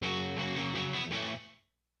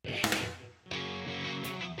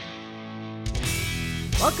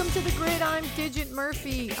Welcome to The Grit. I'm Digit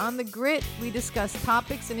Murphy. On The Grit, we discuss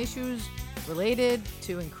topics and issues related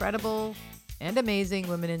to incredible and amazing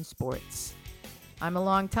women in sports. I'm a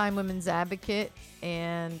longtime women's advocate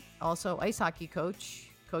and also ice hockey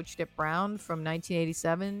coach. Coached at Brown from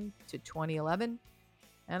 1987 to 2011.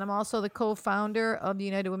 And I'm also the co-founder of the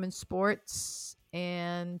United Women's Sports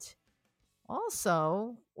and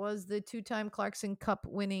also was the two-time Clarkson Cup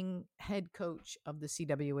winning head coach of the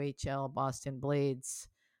CWHL Boston Blades.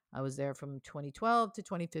 I was there from 2012 to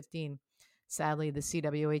 2015. Sadly, the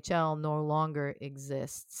CWHL no longer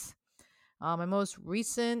exists. My most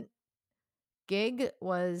recent gig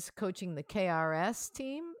was coaching the KRS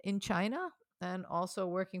team in China and also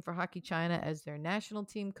working for Hockey China as their national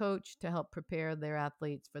team coach to help prepare their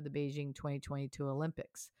athletes for the Beijing 2022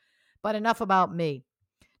 Olympics. But enough about me.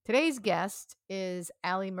 Today's guest is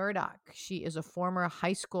Allie Murdock. She is a former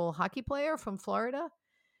high school hockey player from Florida.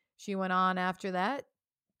 She went on after that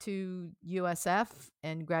to USF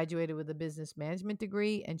and graduated with a business management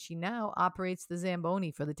degree, and she now operates the Zamboni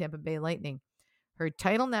for the Tampa Bay Lightning. Her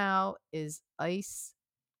title now is Ice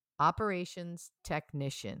Operations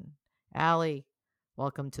Technician. Allie,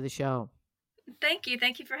 welcome to the show. Thank you.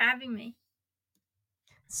 Thank you for having me.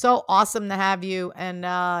 So awesome to have you. And,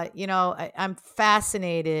 I'm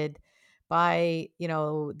fascinated by,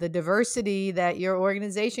 the diversity that your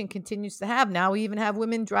organization continues to have. Now we even have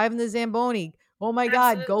women driving the Zamboni. Oh my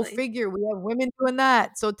God, go Absolutely. figure. We have women doing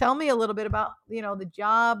that. So tell me a little bit about, the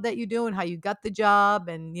job that you do and how you got the job.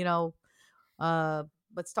 And,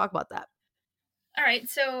 let's talk about that. All right.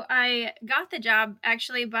 So I got the job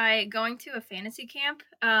actually by going to a fantasy camp,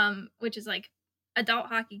 which is like adult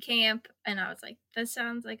hockey camp. And I was like, this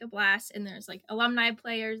sounds like a blast. And there's like alumni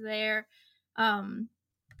players there.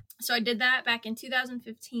 So I did that back in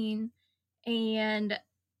 2015 and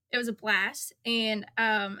it was a blast. And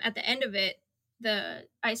at the end of it, the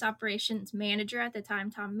ice operations manager at the time,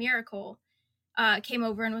 Tom Miracle, came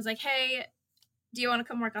over and was like, hey, do you want to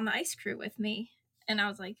come work on the ice crew with me? And I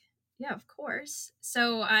was like, yeah, of course.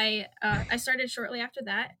 So I started shortly after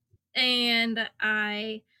that, and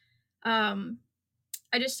I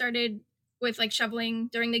just started with like shoveling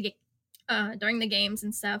during the games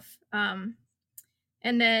and stuff. And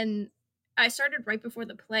then I started right before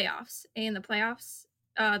the playoffs. And the playoffs,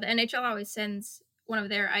 the NHL always sends one of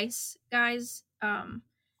their ice guys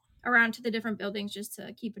around to the different buildings just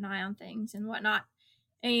to keep an eye on things and whatnot.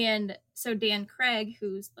 And so Dan Craig,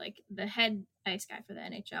 who's like the head ice guy for the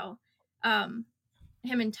NHL,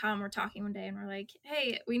 him and Tom were talking one day and we're like,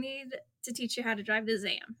 hey, we need to teach you how to drive the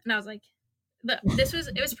Zam. And I was like,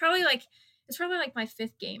 it was probably like my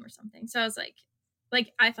fifth game or something. So I was like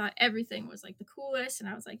I thought everything was like the coolest and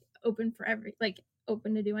I was like open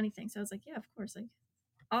to do anything. So I was like, yeah, of course, like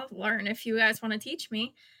I'll learn if you guys want to teach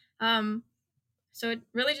me. So it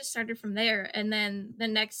really just started from there. And then the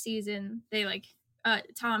next season they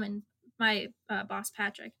Tom and my boss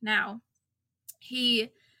Patrick now,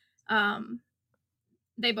 he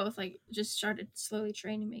they both like just started slowly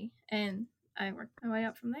training me and I worked my way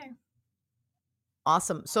up from there.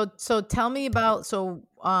 Awesome. So tell me about,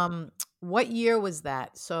 what year was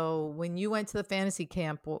that? So when you went to the fantasy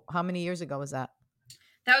camp, how many years ago was that?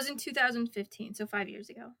 That was in 2015, so 5 years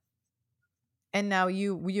ago. And now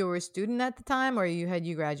you were a student at the time, or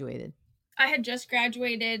you graduated? I had just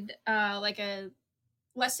graduated like a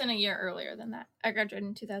less than a year earlier than that. I graduated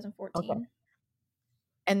in 2014. Okay.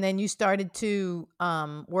 And then you started to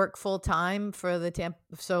work full time for the Tampa.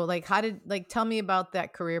 So tell me about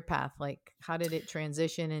that career path. Like, how did it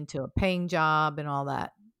transition into a paying job and all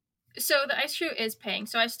that? So the ice crew is paying.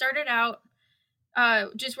 So I started out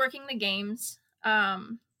just working the games.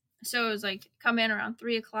 So it was like come in around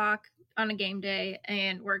 3:00 on a game day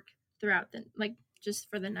and work throughout the just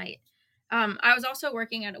for the night. I was also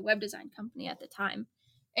working at a web design company at the time,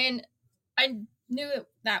 and I knew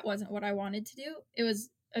that wasn't what I wanted to do. It was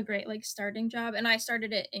a great like starting job, and I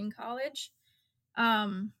started it in college.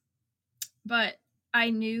 But I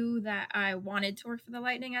knew that I wanted to work for the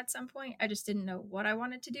Lightning at some point. I just didn't know what I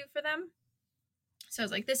wanted to do for them. So I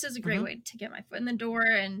was like, this is a great way to get my foot in the door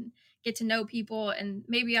and get to know people. And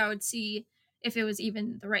maybe I would see if it was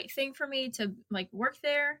even the right thing for me to like work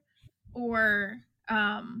there or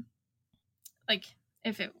like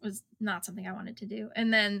if it was not something I wanted to do.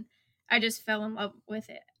 And then I just fell in love with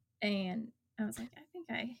it. And I was like, I think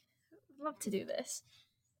I love to do this.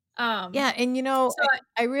 Yeah. And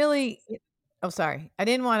I really, oh, sorry. I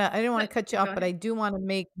didn't want to cut you off, but I do want to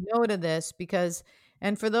make note of this because,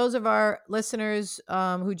 and for those of our listeners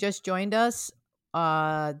who just joined us,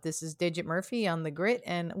 this is Digit Murphy on The Grit,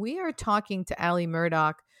 and we are talking to Allie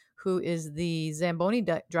Murdock, who is the Zamboni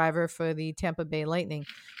driver for the Tampa Bay Lightning.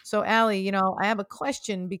 So, Allie, I have a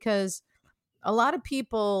question because a lot of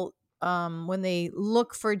people, when they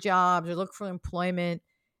look for jobs or look for employment,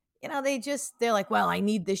 they're like, well, I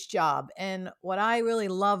need this job. And what I really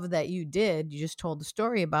love that you did, you just told the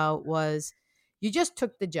story about, was you just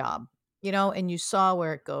took the job, and you saw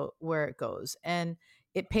where it goes, and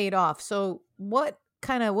it paid off. So what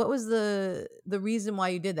was the reason why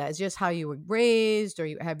you did that? Is just how you were raised, or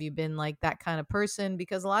have you been like that kind of person?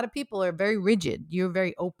 Because a lot of people are very rigid. You're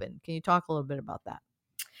very open. Can you talk a little bit about that?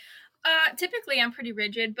 Typically I'm pretty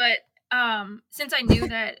rigid, but since I knew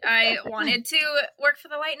that I wanted to work for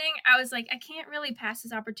the Lightning, I was like, I can't really pass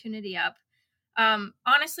this opportunity up.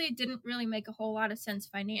 Honestly, it didn't really make a whole lot of sense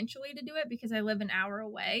financially to do it because I live an hour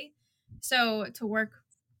away. So to work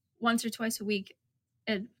once or twice a week,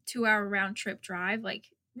 a 2-hour round trip drive, like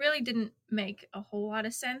really didn't make a whole lot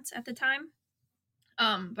of sense at the time.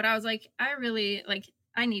 But I was like, I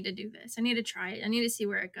need to do this. I need to try it. I need to see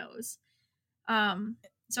where it goes.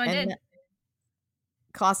 So I did.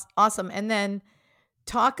 Awesome. And then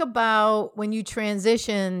talk about when you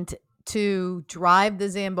transitioned to drive the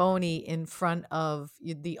Zamboni in front of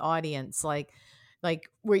the audience. Like,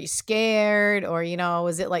 were you scared, or,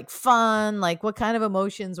 was it like fun? Like, what kind of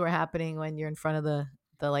emotions were happening when you're in front of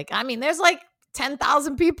there's like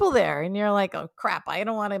 10,000 people there, and you're like, oh crap, I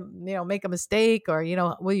don't want to, make a mistake, or,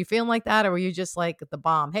 were you feeling like that, or were you just like the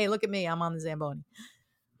bomb? Hey, look at me, I'm on the Zamboni.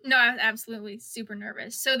 No, I was absolutely super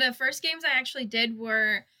nervous. So the first games I actually did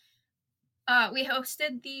were we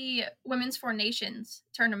hosted the Women's Four Nations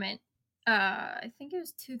tournament. I think it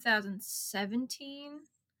was 2017.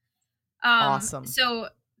 Awesome. So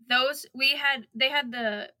they had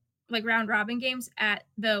the like round robin games at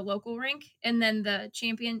the local rink, and then the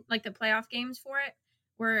playoff games for it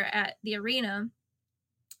were at the arena.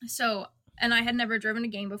 So, and I had never driven a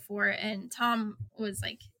game before, and Tom was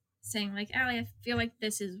like saying like, Allie, I feel like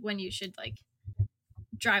this is when you should like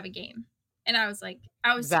drive a game. And I was like,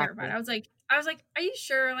 I was Exactly. terrified. I was like, are you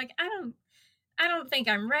sure? Like, I don't think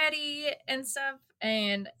I'm ready and stuff.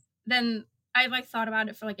 And then I like thought about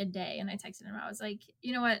it for like a day, and I texted him. I was like,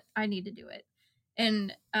 you know what? I need to do it.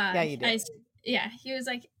 And Yeah, you did. he was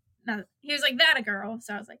like, no, he was like, that a girl.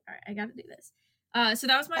 So I was like, all right, I got to do this. So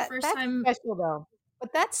that was my first That's time. special though.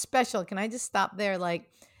 But that's special. Can I just stop there? Like,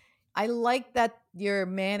 I like that your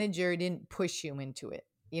manager didn't push you into it,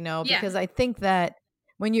 Yeah, because I think that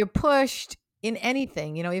when you're pushed in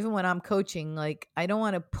anything, even when I'm coaching, like, I don't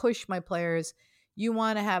want to push my players. You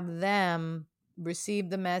want to have them receive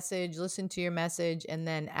the message, listen to your message, and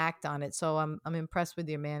then act on it. So I'm impressed with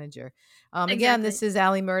your manager. Again, exactly. this is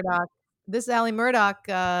Allie Murdock. This is Allie Murdock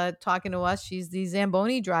talking to us. She's the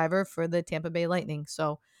Zamboni driver for the Tampa Bay Lightning.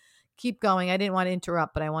 So keep going. I didn't want to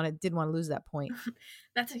interrupt, but did want to lose that point.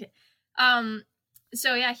 That's okay.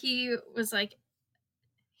 So yeah, he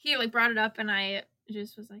brought it up, and I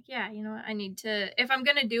just was like, yeah, you know what, I need to, if I'm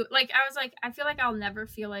gonna do, like, I was like, I feel like I'll never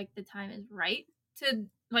feel like the time is right to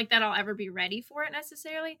like that I'll ever be ready for it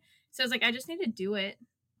necessarily. So I was like, I just need to do it,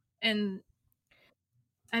 and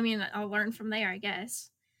I mean, I'll learn from there, I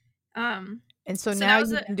guess. And so So now that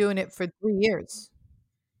was you've been doing it for 3 years.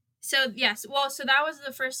 so yes, well, so that was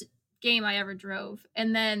the first game I ever drove,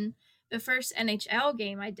 and then the first NHL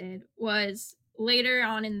game I did was later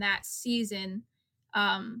on in that season.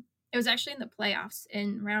 It was actually in the playoffs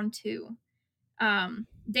in round 2. Dan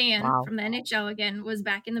Wow. from the NHL again was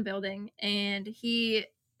back in the building, and he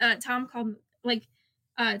Tom called, like,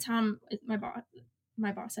 Tom, my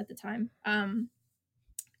boss at the time,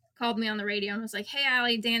 called me on the radio and was like, hey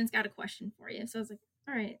Allie, Dan's got a question for you. So I was like,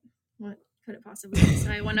 all right, what could it possibly be? So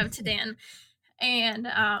I went up to Dan, and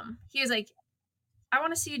he was like, I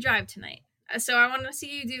want to see you drive tonight, so I want to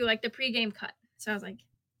see you do like the pregame cut. So I was like,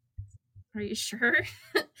 are you sure?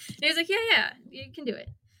 And he was like, yeah, you can do it.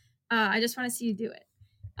 I just want to see you do it.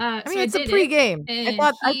 I So mean, I it's a did it, pregame. and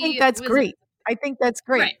I think he that's was great. I think that's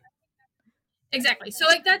great. right. Exactly. So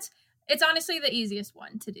like it's honestly the easiest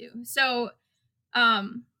one to do. So so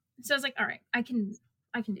I was like, all right, I can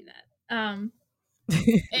do that.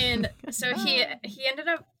 And so he ended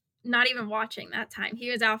up not even watching that time. He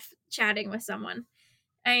was out chatting with someone.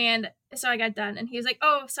 And so I got done, and he was like,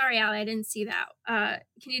 oh, sorry, Allie, I didn't see that.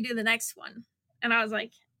 Can you do the next one? And I was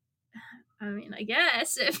like, I mean, I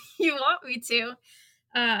guess if you want me to.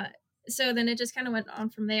 So then it just kind of went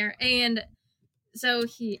on from there. And so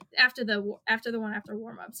he, after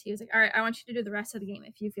warm-ups, he was like, all right, I want you to do the rest of the game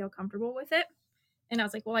if you feel comfortable with it. And I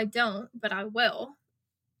was like, well, I don't, but I'll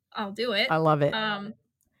do it. I love it.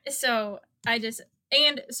 So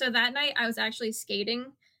so that night I was actually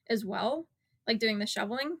skating as well, like doing the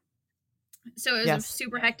shoveling. So it was a Yes.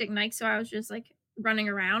 super hectic night. So I was just like running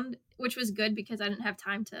around, which was good because I didn't have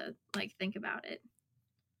time to like think about it.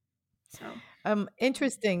 So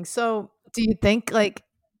Interesting. So, do you think like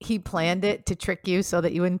he planned it to trick you so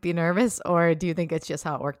that you wouldn't be nervous, or do you think it's just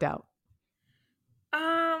how it worked out?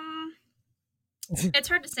 um it's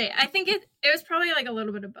hard to say. I think it was probably like a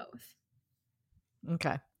little bit of both.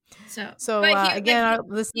 Okay. So So, but again, our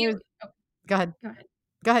he listeners, oh, go ahead. go ahead.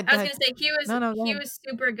 Go ahead. I Go was ahead. gonna say No, no, go he ahead. was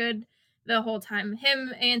super good the whole time.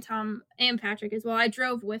 Him and Tom and Patrick as well. I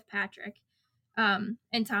drove with Patrick.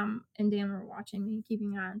 And Tom and Dan were watching me,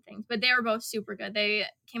 keeping an eye on things. But they were both super good. They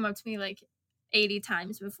came up to me like 80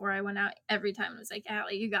 times before I went out every time. It was like,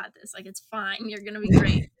 Allie, you got this. Like, it's fine. You're gonna be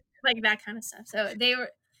great. Like that kind of stuff. So they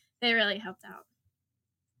really helped out.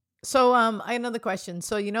 So, I have another question.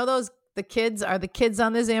 So, you know are the kids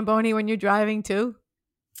on the Zamboni when you're driving too?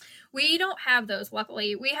 We don't have those,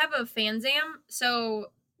 luckily. We have a fan zam,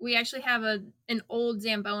 so we actually have an old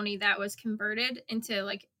Zamboni that was converted into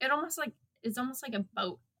like it's almost like a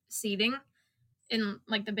boat seating in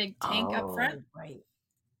like the big tank up front. Oh, right.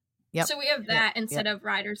 Yep. So we have Yep. that Yep. instead of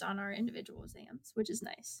riders on our individual zams, which is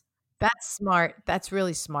nice. That's smart. That's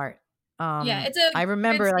really smart. Yeah, it's a I good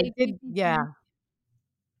remember I safety did, yeah. feature,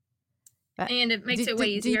 and it makes it way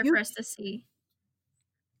Do easier you for us to see.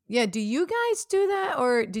 Yeah, do you guys do that,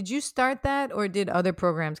 or did you start that, or did other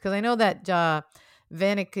programs? Because I know that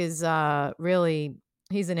Vanek is really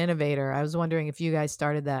he's an innovator. I was wondering if you guys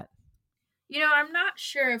started that. I'm not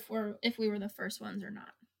sure if we were the first ones or not.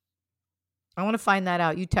 I want to find that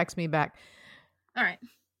out. You text me back. All right.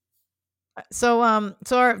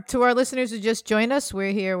 To our listeners who just joined us,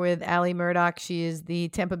 we're here with Allie Murdock. She is the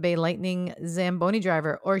Tampa Bay Lightning Zamboni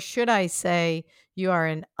driver, or should I say, you are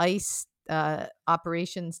an ice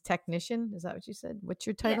operations technician? Is that what you said? What's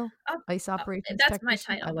your Yeah, title? Ice operations that's my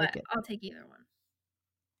technician. I title, but like it. I'll take either one.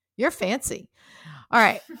 You're fancy. All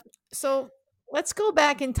right. So let's go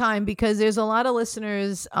back in time because there's a lot of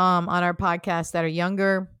listeners on our podcast that are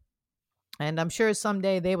younger. And I'm sure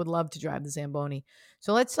someday they would love to drive the Zamboni.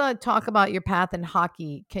 So let's talk about your path in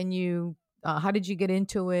hockey. How did you get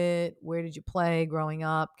into it? Where did you play growing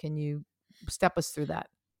up? Can you step us through that?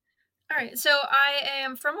 All right. So I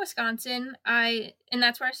am from Wisconsin. And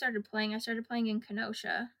that's where I started playing. I started playing in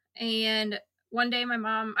Kenosha. And one day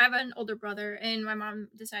I have an older brother, and my mom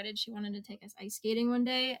decided she wanted to take us ice skating one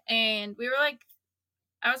day. And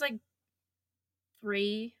I was like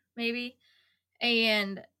 3 maybe,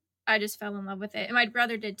 and I just fell in love with it. And my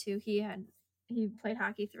brother did too. He played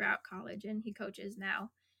hockey throughout college, and he coaches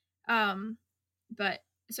now. Um but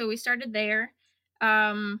so we started there.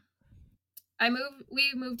 Um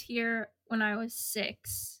we moved here when I was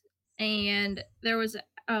 6, and there was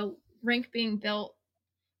a rink being built.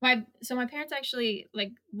 My parents actually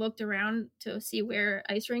like looked around to see where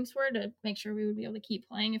ice rinks were to make sure we would be able to keep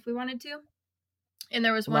playing if we wanted to. And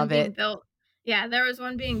there was one Love being it. built. Yeah, there was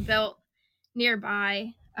one being built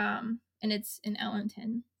nearby, and it's in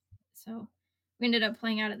Ellington. So we ended up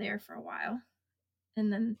playing out of there for a while,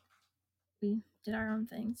 and then we did our own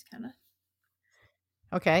things, kind of.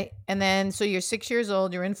 Okay. And then, so you're 6 years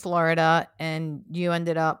old, you're in Florida, and you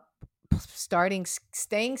ended up staying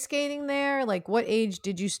skating there. Like, what age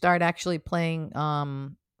did you start actually playing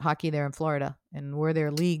hockey there in Florida? And were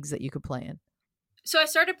there leagues that you could play in? So I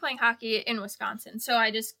started playing hockey in Wisconsin. So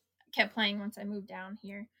I just kept playing once I moved down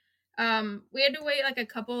here. We had to wait like a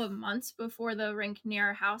couple of months before the rink near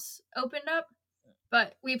our house opened up,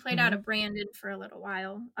 but we played out Mm-hmm. of Brandon for a little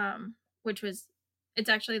while, which was it's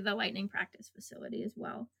actually the Lightning practice facility as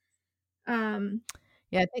well. Um,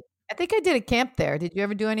 Yeah, I think I did a camp there. Did you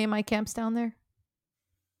ever do any of my camps down there?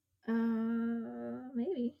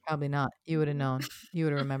 Maybe. Probably not. You would have known. You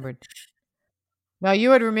would have remembered. No, you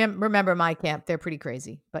would remember my camp. They're pretty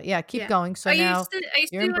crazy. But yeah, keep Yeah. going. So now I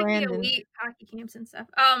used you're to in do like the Brandon. elite hockey camps and stuff.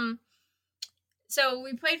 So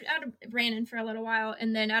we played out of Brandon for a little while,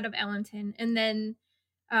 and then out of Ellington, and then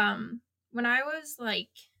when I was like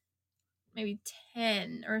maybe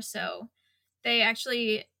 10 or so, they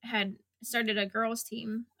actually had started a girls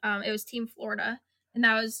team. It was Team Florida, and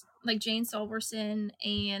that was like Jane Silverson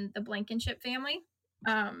and the Blankenship family.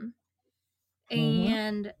 Um, Mhm.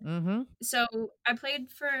 and Mhm. so I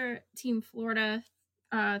played for Team Florida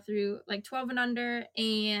through like 12 and under,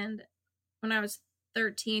 and when I was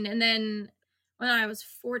 13, and then when I was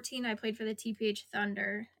 14, I played for the TPH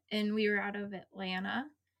Thunder, and we were out of Atlanta.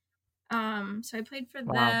 So I played for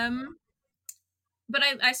Wow. them, but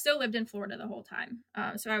I still lived in Florida the whole time.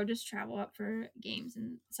 So I would just travel up for games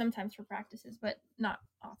and sometimes for practices, but not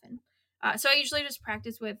often. So I usually just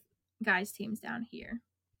practice with guys teams down here.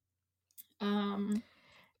 Um,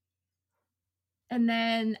 And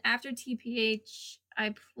then after TPH,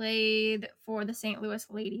 I played for the St. Louis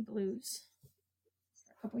Lady Blues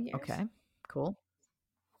for a couple years. Okay, cool.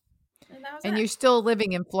 And that was And it. you're still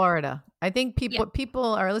living in Florida. I think Yeah.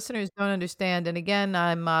 our listeners don't understand. And again,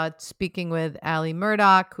 I'm speaking with Allie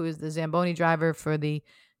Murdock, who is the Zamboni driver for the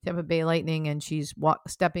Tampa Bay Lightning, and she's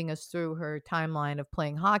stepping us through her timeline of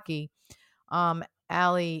playing hockey.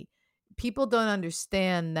 Allie, people don't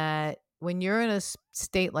understand that when you're in a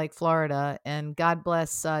state like Florida, and God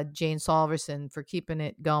bless Jane Solverson for keeping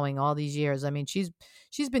it going all these years. I mean, she's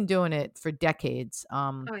been doing it for decades.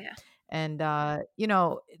 Oh yeah. And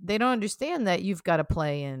they don't understand that you've got to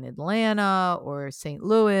play in Atlanta or St.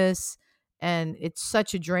 Louis, and it's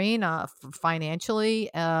such a drain financially.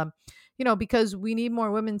 Because we need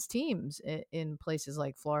more women's teams in places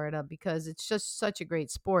like Florida because it's just such a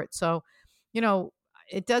great sport. So, you know,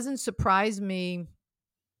 it doesn't surprise me,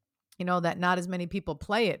 that not as many people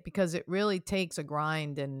play it because it really takes a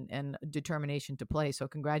grind and determination to play. So,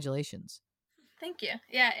 congratulations. Thank you.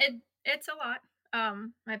 Yeah, it's a lot.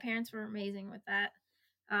 My parents were amazing with that.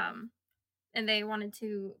 Um, and they wanted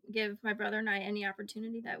to give my brother and I any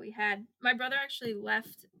opportunity that we had. My brother actually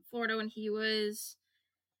left Florida when he was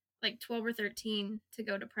like 12 or 13 to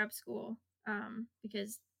go to prep school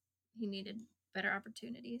because he needed better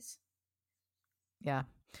opportunities. Yeah.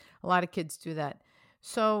 A lot of kids do that.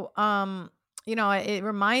 So, it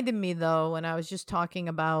reminded me though when I was just talking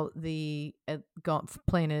about playing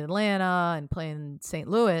in Atlanta and playing in St.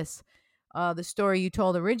 Louis, the story you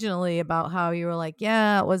told originally about how you were like,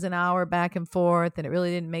 yeah, it was an hour back and forth, and it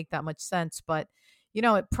really didn't make that much sense. But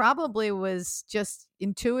it probably was just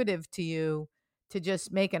intuitive to you to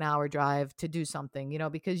just make an hour drive to do something,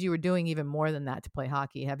 because you were doing even more than that to play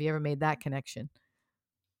hockey. Have you ever made that connection?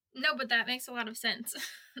 No, but that makes a lot of sense.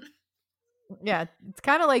 Yeah, it's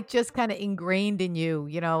kind of like just kind of ingrained in you,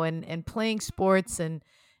 and playing sports and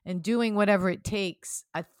doing whatever it takes,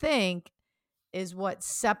 I think, is what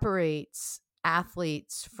separates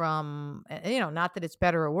athletes from, not that it's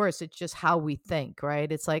better or worse, it's just how we think,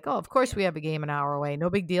 right? It's like, oh, of course Yeah, we have a game an hour away, no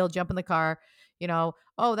big deal, jump in the car,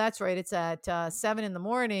 oh, that's right, it's at 7 in the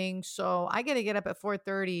morning, so I got to get up at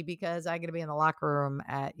 4:30 because I got to be in the locker room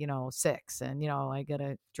at 6, and I got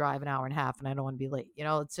to drive an hour and a half and I don't want to be late.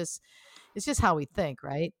 It's just how we think,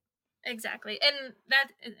 right? exactly. And that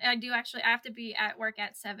I do actually. I have to be at work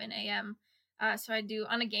at 7 a.m. So I do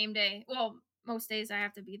on a game day. Well, most days I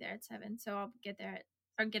have to be there at 7. So I'll get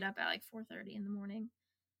up at like 4:30 in the morning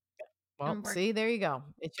Well, and work see, there you go.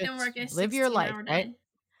 It and just work a live your 16 life, hour right? day.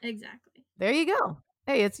 Exactly. There you go.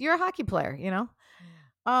 Hey, you're a hockey player.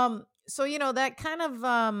 So that kind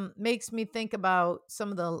of makes me think about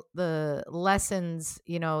some of the lessons,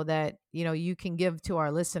 that you can give to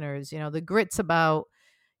our listeners. The grit's about,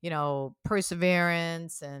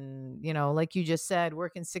 perseverance and, like you just said,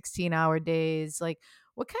 working 16-hour days. Like,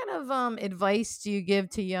 what kind of advice do you give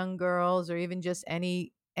to young girls or even just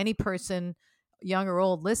any person, young or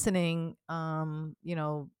old, listening,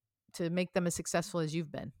 to make them as successful as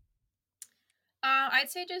you've been? I'd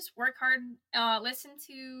say just work hard. Listen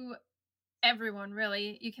to everyone.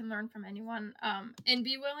 Really, you can learn from anyone. And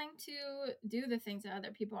be willing to do the things that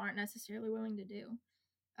other people aren't necessarily willing to do.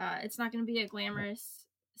 It's not going to be a glamorous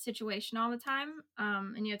situation all the time,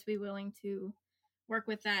 and you have to be willing to work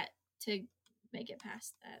with that to make it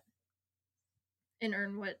past that and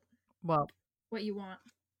earn Well, what you want.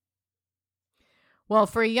 Well,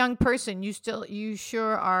 for a young person, you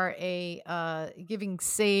sure are a giving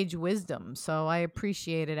sage wisdom. So I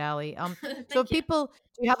appreciate it, Allie. So Thank you. people,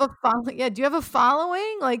 do you have a yeah, do you have a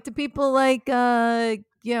following? Like, do people like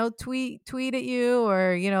tweet at you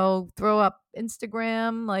or throw up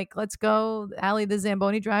Instagram like let's go, Allie the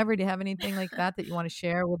Zamboni driver? Do you have anything like that you want to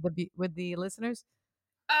share with the listeners?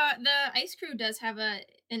 The Ice Crew does have an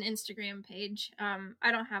Instagram page.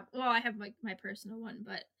 I don't have. Well, I have like my personal one,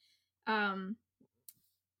 but um,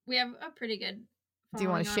 we have a pretty good Do you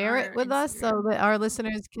want following to on share it our with us so Instagram. that our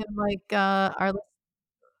listeners can like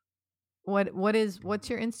what's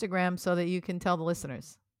your Instagram so that you can tell the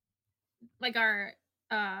listeners? Like our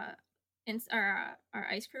our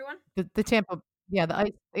Ice Crew one. The Tampa, yeah,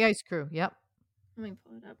 the ice crew, yep. Let me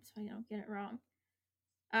pull it up so I don't get it wrong.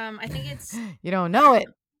 I think it's You don't know it.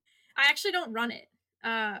 I actually don't run it.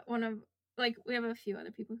 One of like we have a few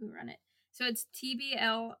other people who run it. So it's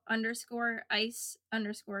TBL underscore ice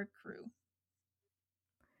underscore crew.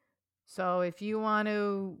 So if you want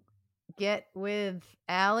to get with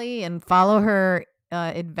Allie and follow her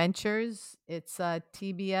adventures, it's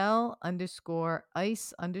TBL underscore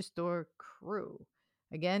ice underscore crew.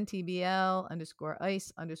 Again, TBL underscore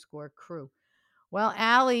ice underscore crew. Well,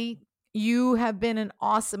 Allie, You have been an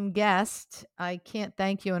awesome guest. I can't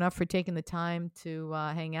thank you enough for taking the time to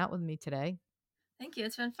hang out with me today. Thank you.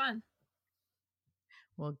 It's been fun.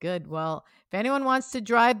 Well, good. Well, if anyone wants to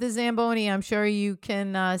drive the Zamboni, I'm sure you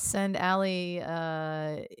can send Allie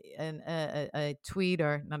a tweet,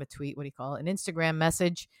 or not a tweet, what do you call it? An Instagram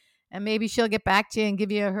message. And maybe she'll get back to you and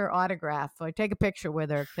give you her autograph or take a picture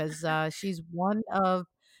with her, because she's one of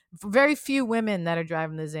very few women that are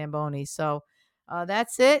driving the Zamboni. So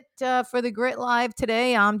that's it for the Grit Live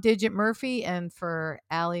today. I'm Digit Murphy. And for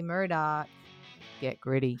Allie Murdock, get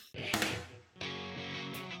gritty.